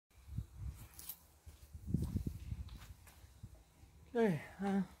Okay,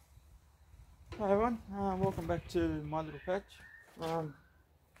 hi everyone, welcome back to my little patch.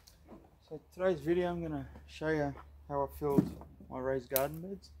 So today's video I'm going to show you how I filled my raised garden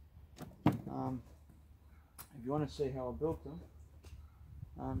beds. If you want to see how I built them,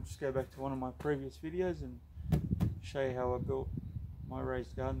 just go back to one of my previous videos and show you how I built my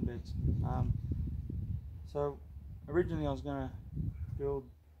raised garden beds. So originally I was going to build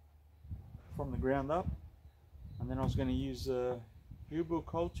from the ground up, and then I was going to use the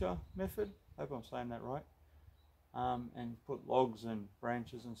hugelkultur method, hope I'm saying that right, and put logs and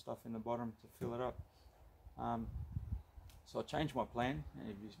branches and stuff in the bottom to fill it up. So I changed my plan, and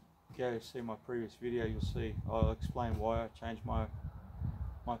if you go see my previous video you'll see I'll explain why I changed my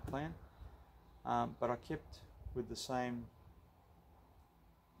plan, but I kept with the same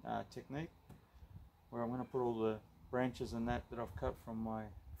technique, where I'm going to put all the branches and that I've cut from my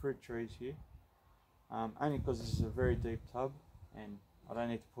fruit trees here, only because this is a very deep tub and I don't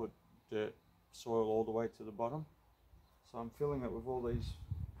need to put dirt soil all the way to the bottom. So I'm filling it with all these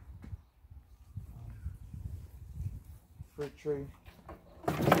fruit tree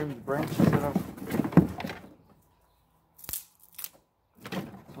trimmed branches that I've.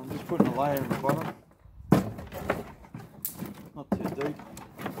 So I'm just putting a layer in the bottom, not too deep.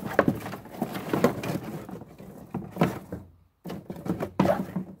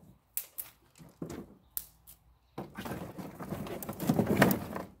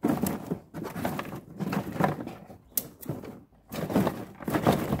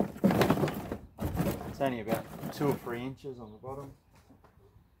 It's only about 2 or 3 inches on the bottom.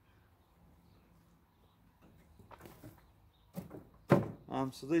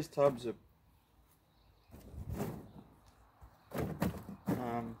 So these tubs are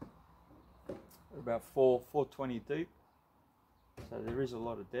about 420 deep, so there is a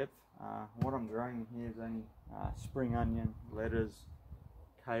lot of depth. What I'm growing here is only spring onion, lettuce,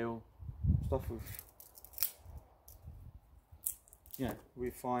 kale, stuff with,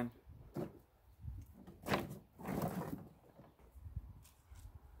 we're fine.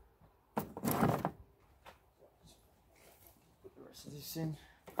 Put the rest of this in.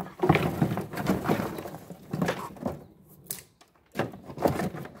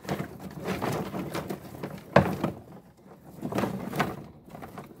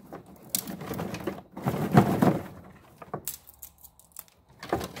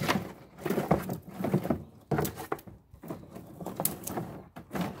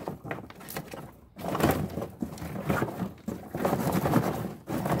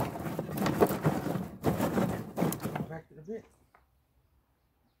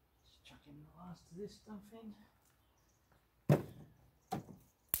 Just chuck in the last of this stuff in.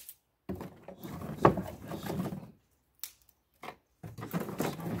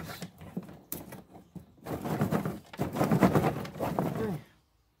 Okay.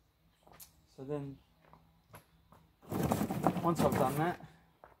 So then, once I've done that,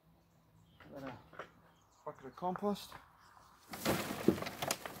 I've got a bucket of compost.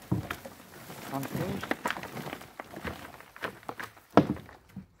 Unfinished.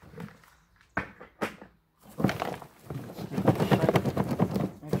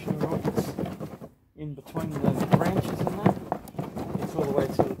 In between the branches and that, it's all the way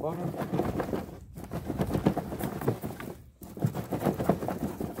to the bottom.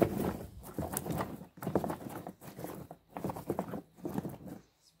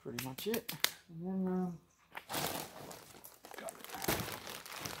 That's pretty much it. And then got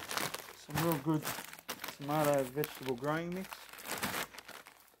some real good tomato vegetable growing mix.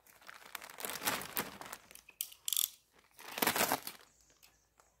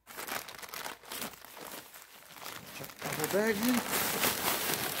 Bags in.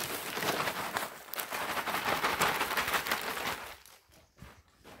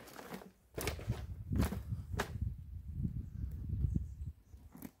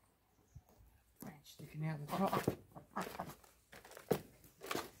 Branch sticking out the top.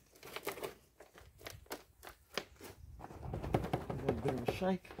 Give it a bit of a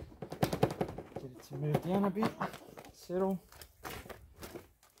shake. Get it to move down a bit. Settle.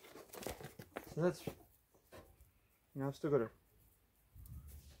 So that's, I've still got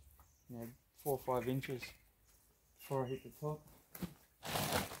 4 or 5 inches before I hit the top.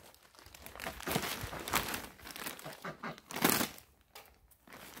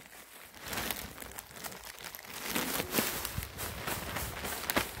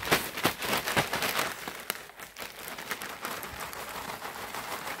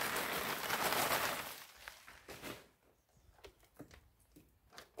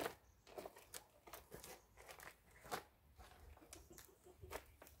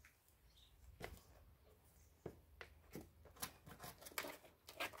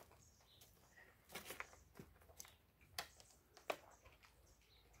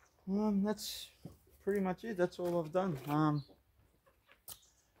 That's pretty much it. That's all I've done.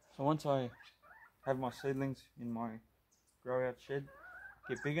 So once I have my seedlings in my grow out shed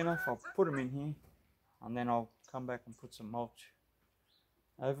get big enough, I'll put them in here, and then I'll come back and put some mulch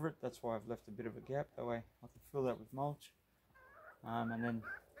over it. That's why I've left a bit of a gap, that way I can fill that with mulch. And then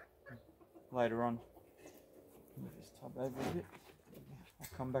later on, move this tub over a bit,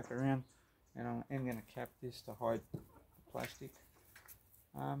 I'll come back around and I am going to cap this to hide the plastic,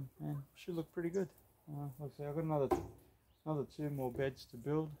 and should look pretty good. Like I say, I've got another 2 more beds to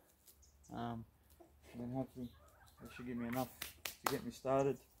build, and then hopefully they should give me enough to get me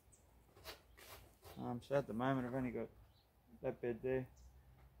started. So at the moment I've only got that bed there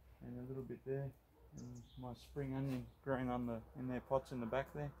and a little bit there, and my spring onion growing in their pots in the back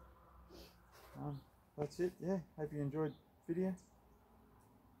there. That's it. Yeah, hope you enjoyed the video.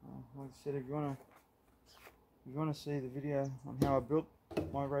 Like I said, if you want to see the video on how I built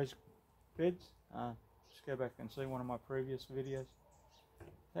my raised beds, just go back and see one of my previous videos.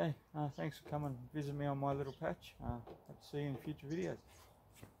 Hey, thanks for coming and visit me on my little patch. Hope to see you in future videos.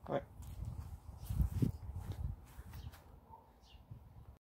 Bye.